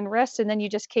of Mount Everest, and then you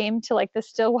just came to like the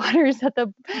still waters at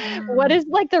what is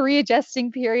like the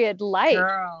readjusting period like?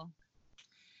 Girl.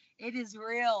 It is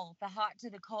real, the hot to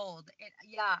the cold.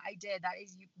 I did. That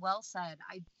is well said.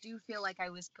 I do feel like I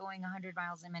was going 100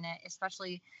 miles a minute,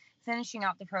 especially finishing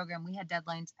out the program. We had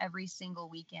deadlines every single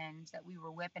weekend that we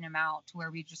were whipping them out to where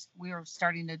we were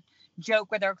starting to joke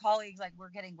with our colleagues, like, we're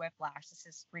getting whiplash. This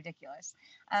is ridiculous.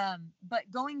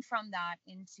 But going from that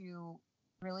into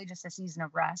really just a season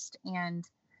of rest. And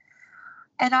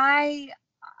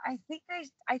I think I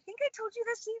told you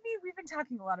this, Evie. We've been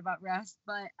talking a lot about rest,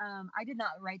 but I did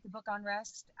not write the book on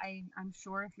rest. I'm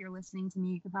sure if you're listening to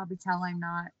me, you could probably tell I'm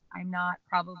not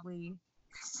probably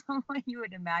someone you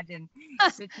would imagine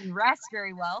that can rest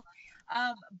very well.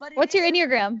 But what's your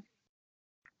Enneagram?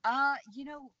 I need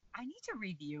to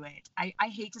review it. I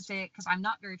hate to say it because I'm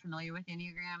not very familiar with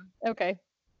Enneagram. Okay.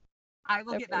 I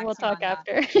will get back we'll to you talk on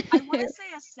after. I want to say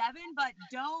a 7, but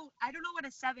I don't know what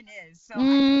a 7 is. So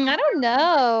I don't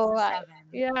know. A 7.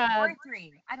 Yeah. Or a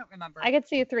 3. I don't remember. I could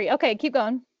see a 3. Okay, keep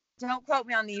going. Don't quote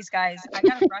me on these, guys. I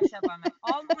gotta brush up on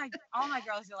all my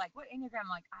girls are like, what Enneagram? I'm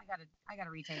like, I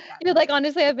gotta retake that. You're like,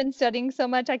 honestly, I've been studying so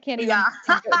much, I can't even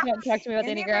don't talk to me about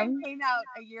the Enneagram. Came out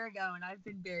a year ago and I've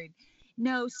been buried.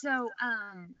 No, so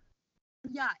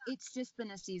it's just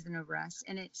been a season of rest,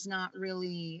 and it's not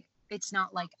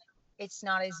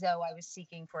as though I was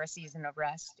seeking for a season of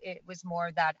rest. It was more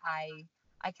that I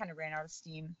kind of ran out of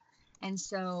steam. And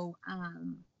so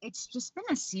it's just been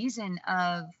a season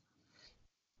of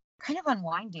kind of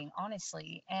unwinding,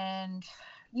 honestly. And,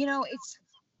 it's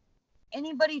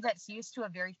anybody that's used to a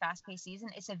very fast-paced season,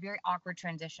 it's a very awkward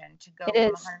transition to go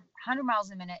from 100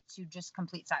 miles a minute to just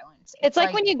complete silence. It's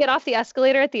like when you get off the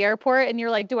escalator at the airport and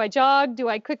you're like, do I jog? Do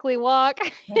I quickly walk?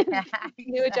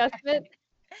 New adjustment.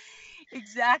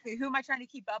 Exactly. Who am I trying to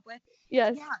keep up with?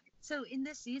 Yes. Yeah. So in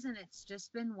this season, it's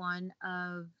just been one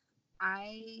of,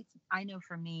 I know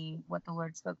for me, what the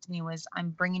Lord spoke to me was, I'm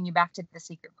bringing you back to the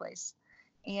secret place.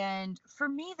 And for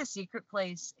me, the secret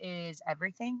place is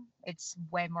everything. It's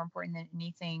way more important than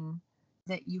anything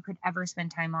that you could ever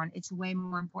spend time on. It's way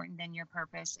more important than your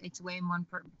purpose. It's way more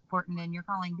important than your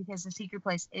calling, because the secret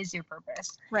place is your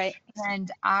purpose. Right.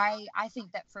 And I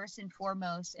think that first and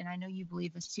foremost, and I know you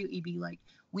believe this too, EB, like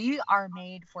we are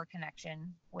made for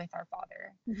connection with our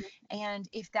Father. Mm-hmm. And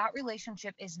if that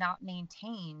relationship is not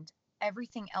maintained,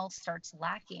 everything else starts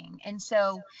lacking. And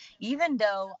so even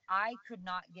though I could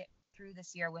not get through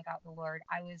this year without the Lord,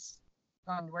 I was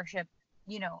going to worship,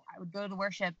 I would go to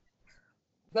worship,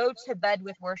 go to bed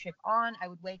with worship on. I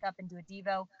would wake up and do a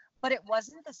Devo, but it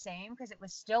wasn't the same because it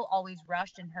was still always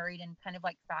rushed and hurried and kind of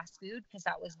like fast food, because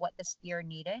that was what this year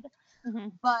needed. Mm-hmm.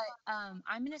 But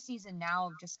I'm in a season now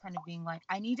of just kind of being like,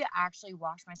 I need to actually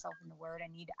wash myself in the Word.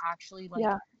 I need to actually like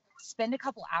Yeah. spend a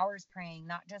couple hours praying,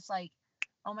 not just like,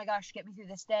 oh my gosh, get me through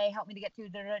this day, help me to get through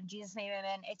the Jesus name,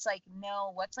 amen. It's like,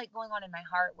 no, what's like going on in my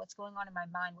heart? What's going on in my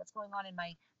mind? What's going on in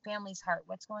my family's heart?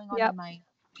 What's going on in Yep. my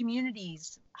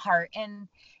community's heart? And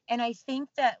I think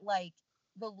that like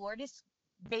the Lord is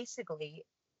basically,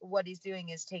 what he's doing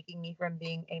is taking me from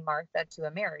being a Martha to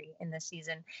a Mary in this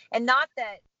season. And not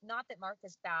that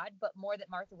Martha's bad, but more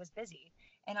that Martha was busy.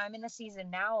 And I'm in a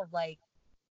season now of like,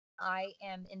 I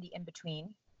am in the in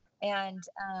between. And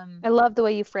I love the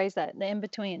way you phrase that, the in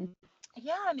between.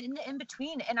 yeah, I'm in the in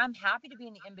between, and I'm happy to be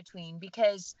in the in between,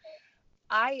 because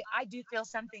I do feel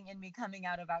something in me coming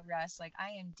out about rest. Like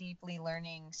I am deeply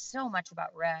learning so much about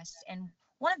rest. And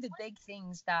one of the big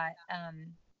things that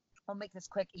I'll make this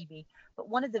quick, EB, but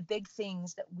one of the big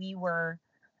things that we were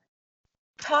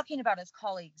talking about as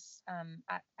colleagues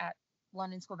at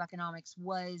London School of Economics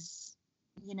was,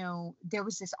 there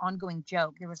was this ongoing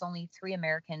joke. There was only 3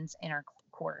 Americans in our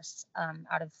course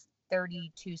out of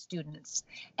 32 students.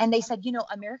 And they said,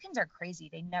 Americans are crazy.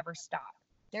 They never stop.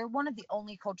 They're one of the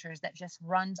only cultures that just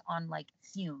runs on like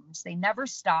fumes. They never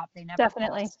stop. They never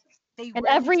Definitely. pause. They And rarely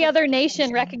every take other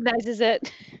nation vacation. recognizes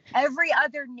it. Every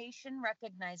other nation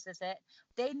recognizes it.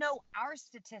 They know our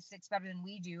statistics better than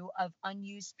we do of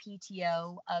unused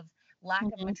PTO, of lack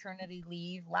of Mm-hmm. maternity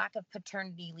leave, lack of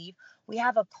paternity leave. We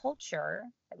have a culture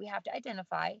that we have to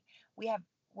identify.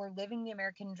 We're living the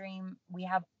American dream. We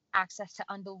have access to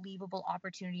unbelievable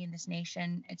opportunity in this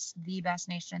nation. It's the best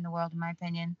nation in the world, in my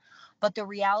opinion. But the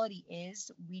reality is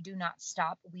we do not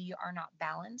stop. We are not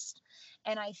balanced.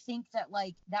 And I think that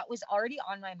like that was already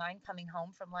on my mind coming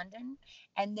home from London.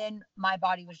 And then my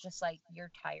body was just like,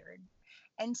 you're tired.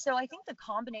 And so I think the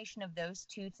combination of those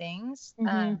two things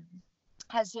Mm-hmm.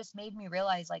 has just made me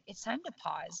realize like it's time to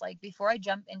pause. Like before I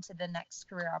jump into the next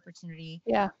career opportunity,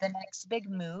 Yeah. the next big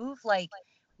move, like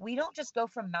we don't just go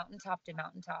from mountaintop to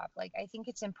mountaintop. Like I think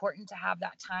it's important to have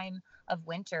that time of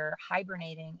winter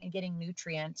hibernating and getting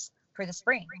nutrients for the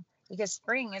spring, because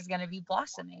spring is going to be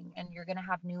blossoming and you're going to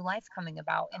have new life coming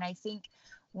about. And I think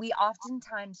we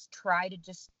oftentimes try to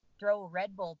just throw a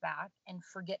Red Bull back and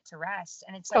forget to rest.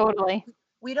 And it's like Totally.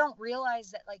 we don't realize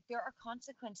that like there are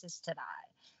consequences to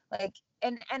that. Like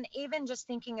and even just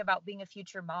thinking about being a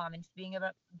future mom and being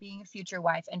a future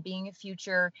wife and being a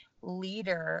future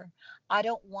leader, I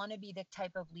don't want to be the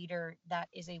type of leader that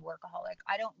is a workaholic.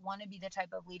 I don't want to be the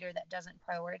type of leader that doesn't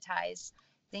prioritize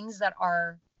things that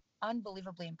are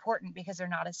unbelievably important because they're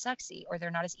not as sexy or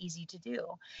they're not as easy to do.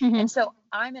 Mm-hmm. And so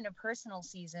I'm in a personal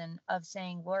season of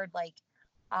saying, Lord, like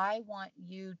I want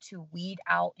you to weed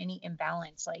out any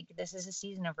imbalance. Like this is a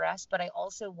season of rest, but I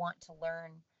also want to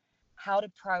learn how to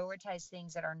prioritize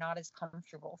things that are not as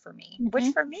comfortable for me, which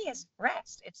Mm-hmm. for me is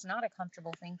rest. It's not a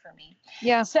comfortable thing for me.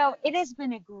 Yeah. So it has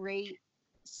been a great,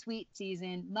 sweet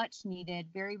season, much needed,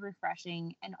 very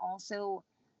refreshing, and also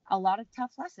a lot of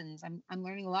tough lessons. I'm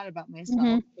learning a lot about myself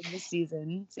Mm-hmm. in this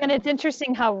season. So. And it's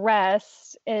interesting how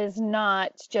rest is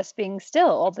not just being still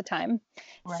all the time.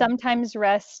 Right. Sometimes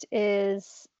rest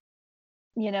is,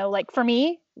 like for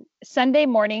me, Sunday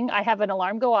morning, I have an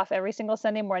alarm go off every single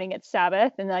Sunday morning. It's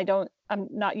Sabbath, and I'm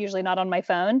not usually not on my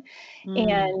phone,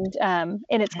 and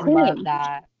it's I clean. love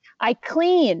that. I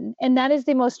clean, and that is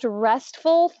the most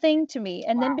restful thing to me.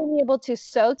 And then being able to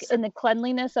soak in the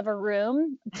cleanliness of a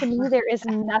room, to me, there is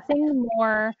nothing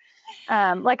more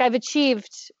like I've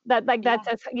achieved that. Like that's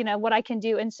what I can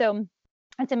do. And so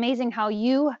it's amazing how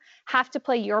you have to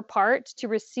play your part to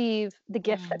receive the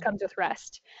gift that comes with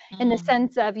rest, in the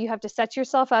sense of you have to set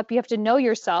yourself up, you have to know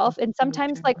yourself. And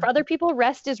sometimes like for other people,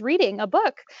 rest is reading a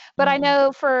book, but I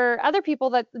know for other people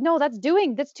that no, that's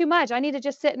too much. I need to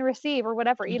just sit and receive or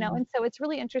whatever, and so it's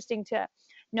really interesting to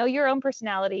know your own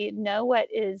personality, know what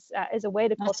is a way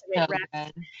to cultivate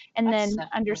rest, and then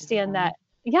understand that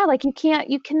Yeah, like you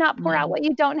cannot pour out Yeah. what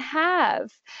you don't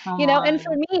have, Come and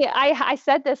for on. me, I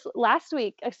said this last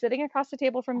week, sitting across the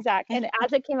table from Zach, and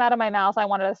as it came out of my mouth, I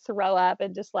wanted to throw up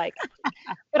and just like,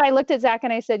 but I looked at Zach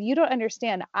and I said, "You don't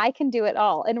understand. I can do it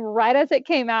all." And right as it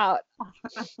came out,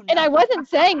 Oh, and no. I wasn't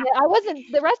saying it,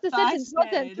 the rest of the sentence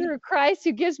wasn't Busted. through Christ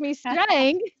who gives me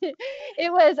strength.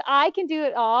 It was, I can do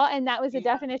it all. And that was a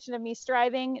Yeah. definition of me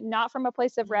striving, not from a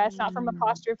place of rest, not from a Mm,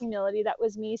 posture of humility. That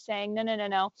was me saying, no, no, no,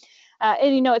 no.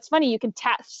 And it's funny, you can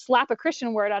slap a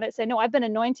Christian word on it, say, no, I've been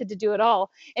anointed to do it all.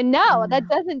 And no, that mm.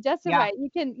 doesn't Yeah. justify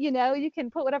it. You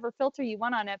can put whatever filter you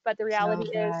want on it. But the reality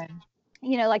So is,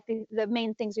 good. like the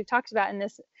main things we've talked about in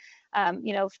this,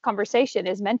 conversation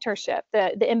is mentorship,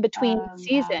 the in between Oh, yeah.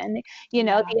 season,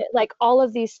 Yeah. like all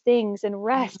of these things, and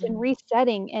rest and Mm.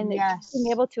 resetting and being Yes.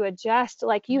 able to adjust.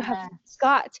 Like you have Yes.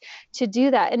 got to do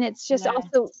that. And it's just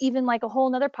also Yes. even like a whole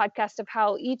nother podcast of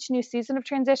how each new season of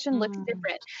transition looks Mm.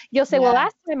 different. You'll say, well, Yeah.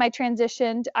 last time I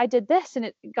transitioned, I did this.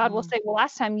 And God will Mm. say, well,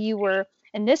 last time you were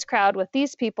in this crowd with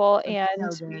these people. That's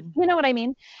And so good. you know what I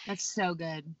mean? That's so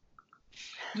good.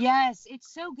 Yes,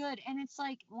 it's so good. And it's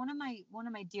like one of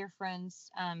my dear friends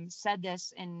said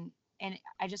this, and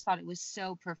I just thought it was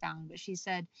so profound. But she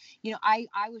said,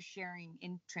 I was sharing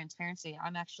in transparency.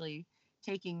 I'm actually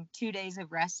taking 2 days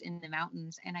of rest in the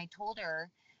mountains, and I told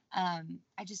her, I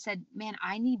just said, man,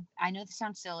 I know this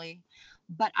sounds silly,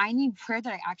 but I need prayer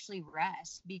that I actually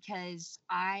rest, because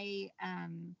I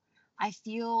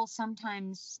feel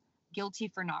sometimes guilty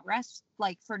for not rest,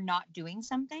 like for not doing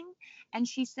something. And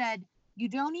she said, you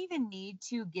don't even need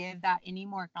to give that any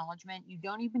more acknowledgement. You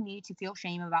don't even need to feel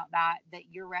shame about that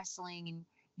you're wrestling and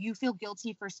you feel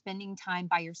guilty for spending time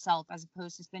by yourself as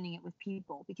opposed to spending it with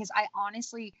people. Because I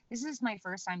honestly, this is my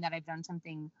first time that I've done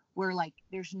something where like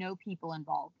there's no people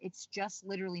involved. It's just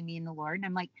literally me and the Lord. And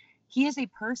I'm like, he is a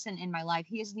person in my life.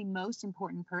 He is the most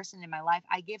important person in my life.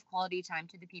 I give quality time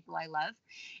to the people I love.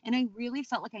 And I really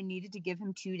felt like I needed to give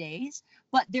him 2 days.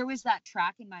 But there was that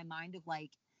track in my mind of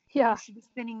like, you Yeah, should be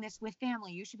spending this with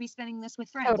family. You should be spending this with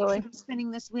friends. You totally. should be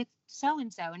spending this with so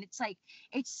and so. And it's like,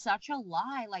 it's such a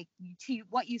lie. Like to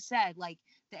what you said, like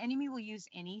the enemy will use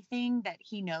anything that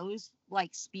he knows, like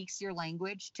speaks your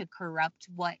language to corrupt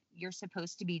what you're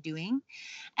supposed to be doing.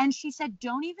 And she said,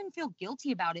 don't even feel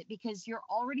guilty about it, because you're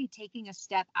already taking a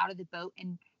step out of the boat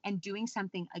and doing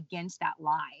something against that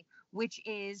lie, which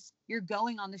is you're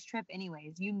going on this trip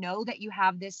anyways. You know that you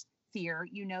have this fear.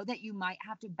 You know that you might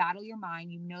have to battle your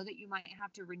mind. You know that you might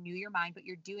have to renew your mind, but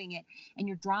you're doing it, and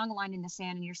you're drawing a line in the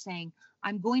sand, and you're saying,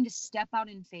 I'm going to step out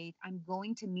in faith. I'm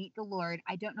going to meet the Lord.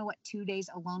 I don't know what 2 days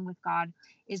alone with God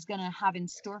is going to have in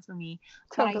store for me,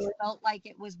 but I Totally. felt like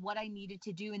it was what I needed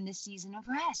to do in this season of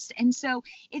rest. And so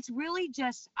it's really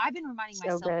just, I've been reminding So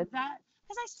myself good. of that,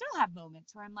 because I still have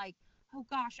moments where I'm like, oh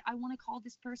gosh, I want to call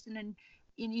this person and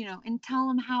tell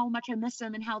them how much I miss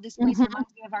them and how this place Hmm.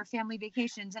 reminds me of our family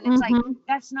vacations. And it's like, Hmm.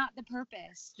 that's not the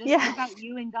purpose. This is Yeah. about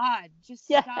you and God. Just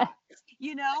Yeah. stop,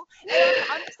 and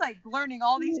I'm just like learning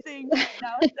all these things right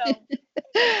now. So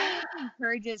I hope it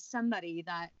encourages somebody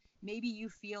that maybe you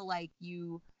feel like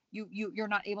you're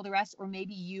not able to rest, or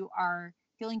maybe you are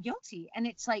feeling guilty, and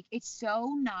it's like, it's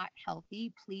so not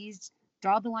healthy. Please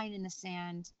draw the line in the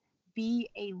sand. Be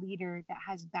a leader that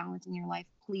has balance in your life,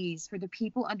 please, for the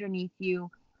people underneath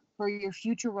you, for your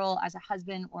future role as a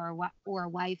husband or a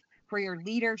wife, for your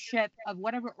leadership of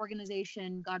whatever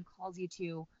organization God calls you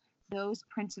to. Those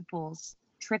principles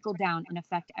trickle down and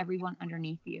affect everyone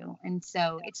underneath you. And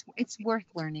so it's worth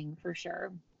learning for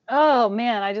sure. Oh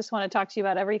man, I just want to talk to you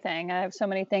about everything. I have so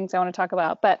many things I want to talk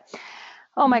about, but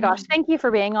oh my gosh, Mm, thank you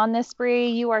for being on this,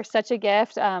 Bree. You are such a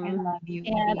gift. I love you,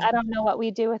 And Evie. I don't know what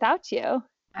we'd do without you.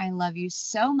 I love you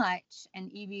so much. And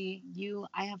Evie,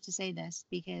 I have to say this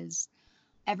because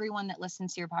everyone that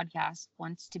listens to your podcast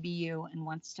wants to be you and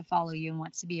wants to follow you and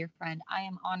wants to be your friend. I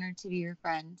am honored to be your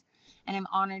friend, and I'm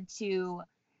honored to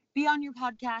be on your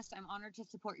podcast. I'm honored to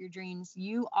support your dreams.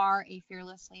 You are a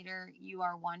fearless leader. You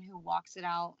are one who walks it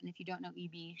out. And if you don't know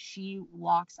Evie, she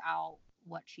walks out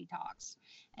what she talks.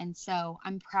 And so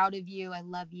I'm proud of you. I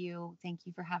love you. Thank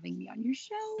you for having me on your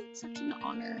show. It's such an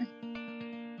honor.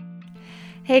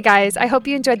 Hey guys, I hope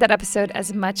you enjoyed that episode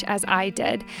as much as I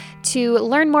did. To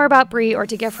learn more about Brie or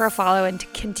to give her a follow and to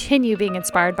continue being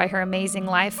inspired by her amazing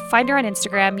life, find her on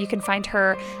Instagram. You can find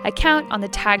her account on the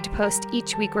tagged post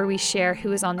each week where we share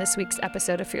who is on this week's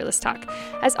episode of Fearless Talk.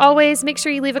 As always, make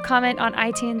sure you leave a comment on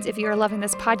iTunes if you are loving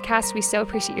this podcast. We so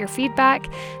appreciate your feedback.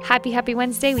 Happy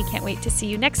Wednesday. We can't wait to see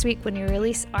you next week when we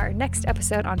release our next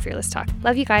episode on Fearless Talk.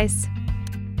 Love you guys.